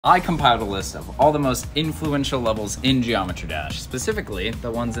I compiled a list of all the most influential levels in Geometry Dash, specifically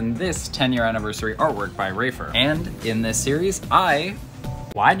the ones in this 10-year anniversary artwork by Rafer. And in this series, why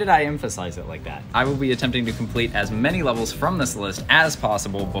did I emphasize it like that? I will be attempting to complete as many levels from this list as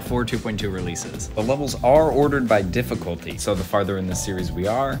possible before 2.2 releases. The levels are ordered by difficulty, so the farther in this series we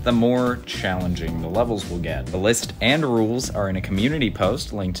are, the more challenging the levels will get. The list and rules are in a community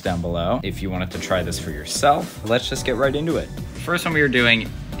post linked down below if you wanted to try this for yourself. Let's just get right into it. First one we are doing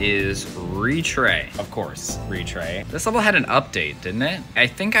is Retray. Of course, Retray. This level had an update, didn't it? I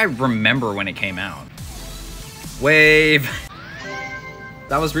think I remember when it came out. Wave.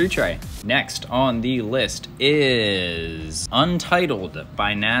 That was Retray. Next on the list is Untitled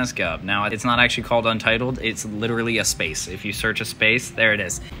by Nazgub. Now, it's not actually called Untitled, it's literally a space. If you search a space, there it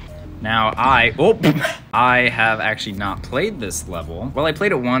is. Now, I have actually not played this level. Well, I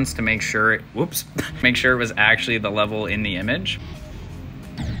played it once to make sure, make sure it was actually the level in the image.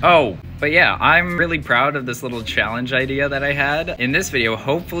 Oh, but yeah, I'm really proud of this little challenge idea that I had. In this video,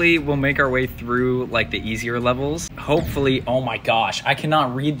 hopefully we'll make our way through like the easier levels. Hopefully, oh my gosh, I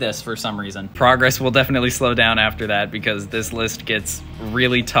cannot read this for some reason. Progress will definitely slow down after that because this list gets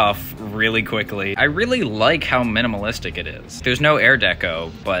really tough really quickly. I really like how minimalistic it is. There's no air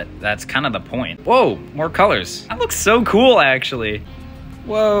deco, but that's kind of the point. Whoa, more colors. That looks so cool, actually.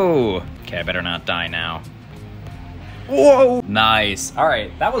 Whoa. Okay, I better not die now. Whoa! Nice. All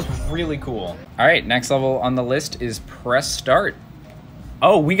right, that was really cool. All right, next level on the list is Press Start.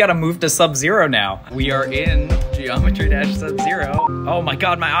 Oh, we gotta move to Sub-Zero now. We are in Geometry Dash Sub-Zero. Oh my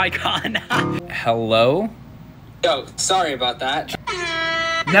god, my icon. Hello? Yo, sorry about that.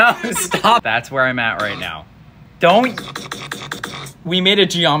 No, stop. That's where I'm at right now. Don't. We made a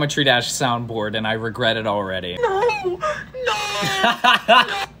Geometry Dash soundboard and I regret it already. No, no.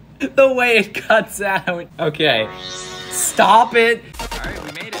 The way it cuts out. Okay. Stop it. All right,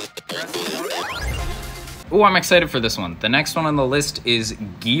 we made it. Ooh, I'm excited for this one. The next one on the list is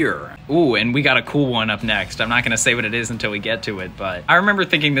Gear. Ooh, and we got a cool one up next. I'm not gonna say what it is until we get to it, but I remember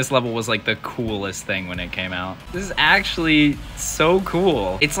thinking this level was like the coolest thing when it came out. This is actually so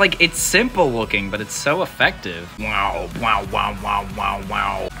cool. It's like, it's simple looking, but it's so effective. Wow, wow, wow, wow, wow,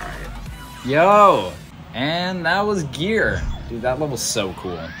 wow. All right. Yo, and that was Gear. Dude, that level's so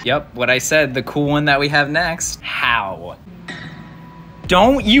cool. Yep, what I said, the cool one that we have next. How?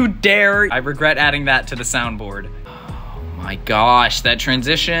 Don't you dare. I regret adding that to the soundboard. Oh my gosh, that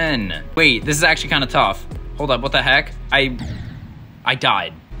transition. Wait, this is actually kind of tough. Hold up, what the heck? I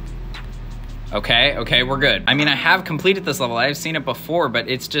died. Okay, we're good. I mean, I have completed this level. I've seen it before, but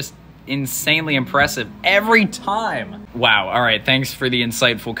it's just insanely impressive every time. Wow, all right, thanks for the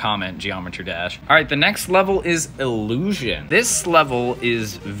insightful comment, Geometry Dash. All right, the next level is Illusion. This level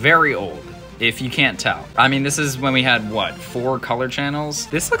is very old, if you can't tell. I mean, this is when we had, what, 4 color channels?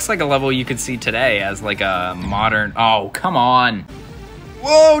 This looks like a level you could see today as like a modern, oh, come on.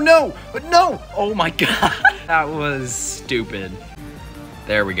 Whoa, no, oh my god. That was stupid.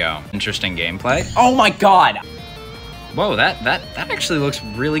 There we go, interesting gameplay. Oh my god. Whoa, that actually looks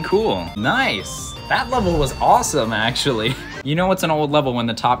really cool. Nice. That level was awesome, actually. You know what's an old level when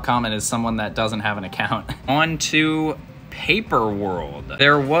the top comment is someone that doesn't have an account. On to Paper World.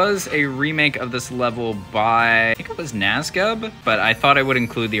 There was a remake of this level by, I think it was Nazgub, but I thought I would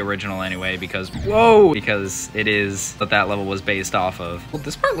include the original anyway because, whoa, because it is what that level was based off of. Well,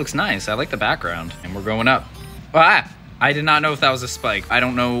 this part looks nice. I like the background. And we're going up. Ah! I did not know if that was a spike. I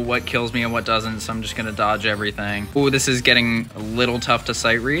don't know what kills me and what doesn't, so I'm just gonna dodge everything. Ooh, this is getting a little tough to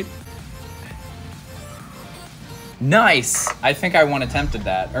sight read. Nice! I think I one attempted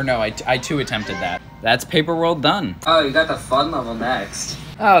that. Or no, I two attempted that. That's Paper World done. Oh, you got the fun level next.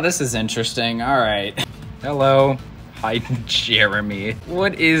 Oh, this is interesting. All right. Hello. Hi, Jeremy.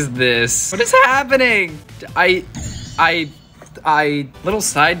 What is this? What is happening? Little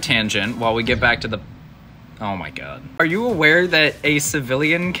side tangent while we get back to the... Oh my god. Are you aware that a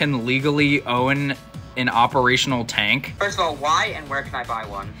civilian can legally own an operational tank? First of all, why and where can I buy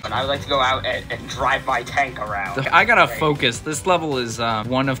one? But I would like to go out and drive my tank around. I gotta focus. This level is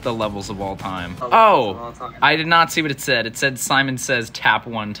one of the levels of all time. Oh, I did not see what it said. It said Simon Says tap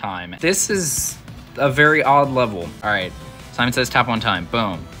 1 time. This is a very odd level. All right, Simon Says tap 1 time.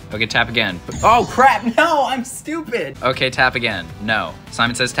 Boom. Okay, tap again. Oh crap, no, I'm stupid. Okay, tap again. No.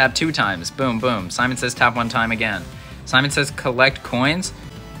 Simon Says tap 2 times. Boom, boom. Simon Says tap 1 time again. Simon Says collect coins.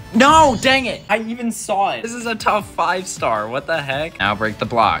 No, dang it. I even saw it. This is a tough 5-star. What the heck? Now break the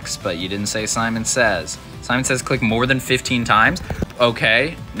blocks, but you didn't say Simon Says. Simon Says click more than 15 times.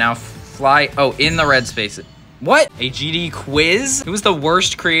 Okay, now fly. Oh, in the red space. What? A GD quiz? Who's the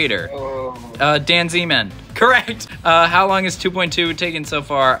worst creator? Dan Zeman. Correct. How long is 2.2 taken so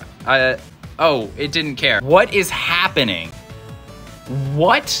far? Oh, it didn't care. What is happening?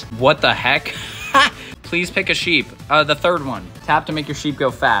 What? What the heck? Please pick a sheep. The third one. Tap to make your sheep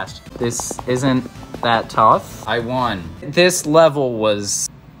go fast. This isn't that tough. I won. This level was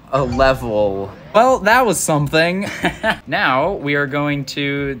a level. Well, that was something. Now we are going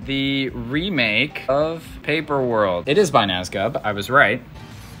to the remake of Paper World. It is by Nazgub. I was right.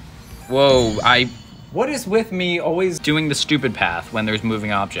 Whoa, what is with me always doing the stupid path when there's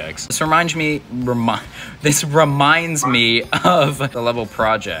moving objects? This reminds me of the level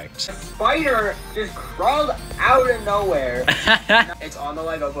Project. The spider just crawled out of nowhere. It's on the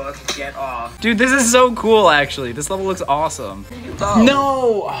Lego book. Get off. Dude, this is so cool, actually. This level looks awesome.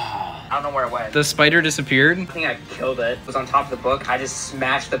 No! I don't know where it went. The spider disappeared? I think I killed it. It was on top of the book. I just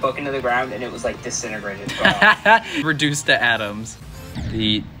smashed the book into the ground and it was like disintegrated. Reduced to atoms.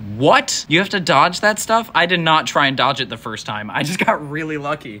 What? You have to dodge that stuff? I did not try and dodge it the first time. I just got really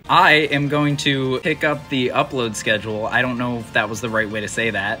lucky. I am going to pick up the upload schedule. I don't know if that was the right way to say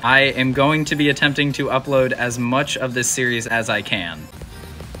that. I am going to be attempting to upload as much of this series as I can.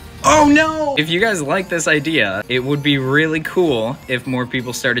 Oh no! If you guys like this idea, it would be really cool if more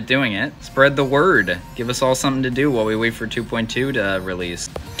people started doing it. Spread the word. Give us all something to do while we wait for 2.2 to release.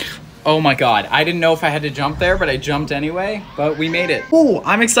 Oh my god, I didn't know if I had to jump there, but I jumped anyway, but we made it. Ooh,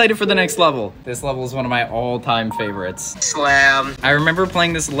 I'm excited for the next level. This level is one of my all-time favorites. Slam. I remember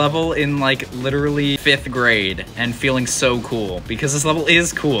playing this level in like literally 5th grade and feeling so cool because this level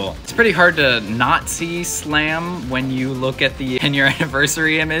is cool. It's pretty hard to not see Slam when you look at the 10-year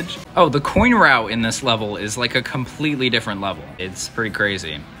anniversary image. Oh, the coin route in this level is like a completely different level. It's pretty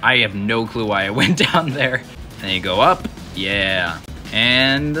crazy. I have no clue why I went down there. Then you go up, yeah,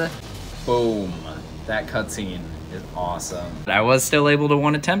 and boom. That cutscene is awesome. I was still able to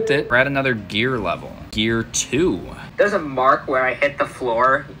attempt it. We're at another gear level. Gear 2. There's a mark where I hit the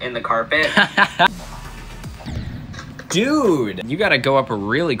floor in the carpet. Dude, you gotta go up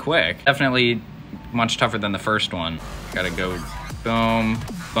really quick. Definitely much tougher than the first one. Gotta go boom,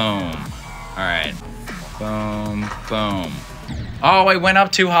 boom. All right, boom, boom. Oh, I went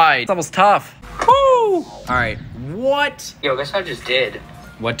up too high. This level's tough. Woo! All right, what? Yo, guess what I just did?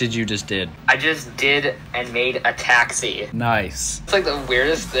 What did you just did? I just did and made a taxi. Nice. It's like the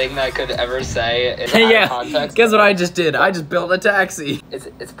weirdest thing that I could ever say in Yeah, context. guess what I just did? I just built a taxi.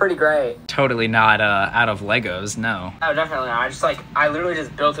 It's pretty great. Totally not out of Legos, no. No, definitely not. I literally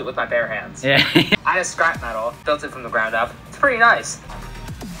just built it with my bare hands. Yeah. I had scrap metal, built it from the ground up. It's pretty nice.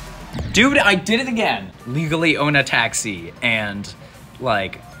 Dude, I did it again. Legally own a taxi and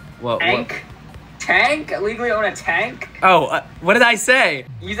like, what? Tank? Tank? Legally own a tank? Oh, what did I say?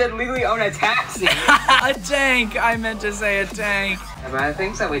 You said legally own a taxi. A tank. I meant to say a tank. About the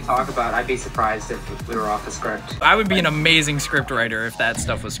things that we talk about, I'd be surprised if we were off the script. I would be an amazing script writer if that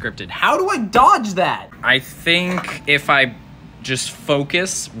stuff was scripted. How do I dodge that? I think if I just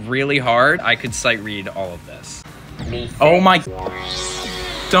focus really hard, I could sight read all of this. Oh my.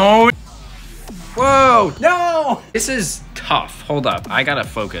 Don't. Whoa. No. This is tough. Hold up. I gotta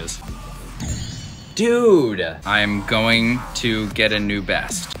focus. Dude, I'm going to get a new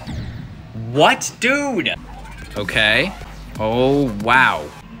best. What? Dude. Okay. Oh, wow.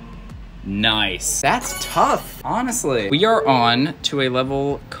 Nice. That's tough, honestly. We are on to a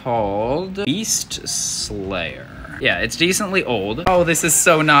level called Beast Slayer. Yeah, it's decently old. Oh, this is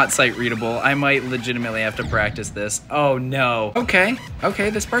so not sight readable. I might legitimately have to practice this. Oh no. Okay,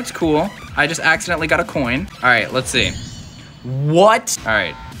 this part's cool. I just accidentally got a coin. All right, let's see. What? All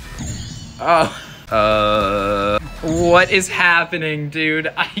right. What is happening,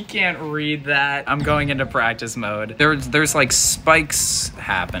 dude? I can't read that. I'm going into practice mode. There's like spikes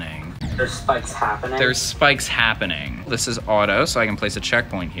happening. There's spikes happening? There's spikes happening. This is auto, so I can place a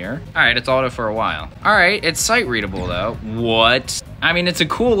checkpoint here. All right, it's auto for a while. All right, it's sight readable though. What? I mean, it's a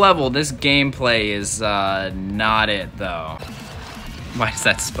cool level. This gameplay is not it though. Why does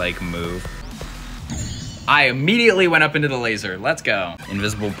that spike move? I immediately went up into the laser. Let's go.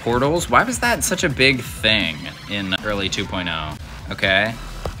 Invisible portals. Why was that such a big thing in early 2.0? Okay.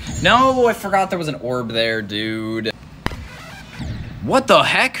 No, I forgot there was an orb there, dude. What the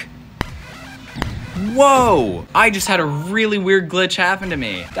heck? Whoa! I just had a really weird glitch happen to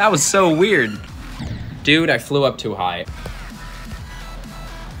me. That was so weird. Dude, I flew up too high.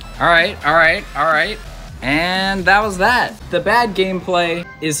 All right. And that was that. The bad gameplay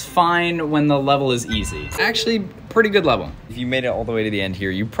is fine when the level is easy. It's actually pretty good level. If you made it all the way to the end here,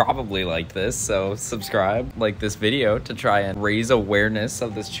 you probably liked this, so subscribe, like this video to try and raise awareness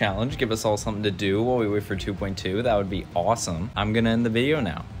of this challenge. Give us all something to do while we wait for 2.2. That would be awesome. I'm gonna end the video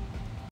now.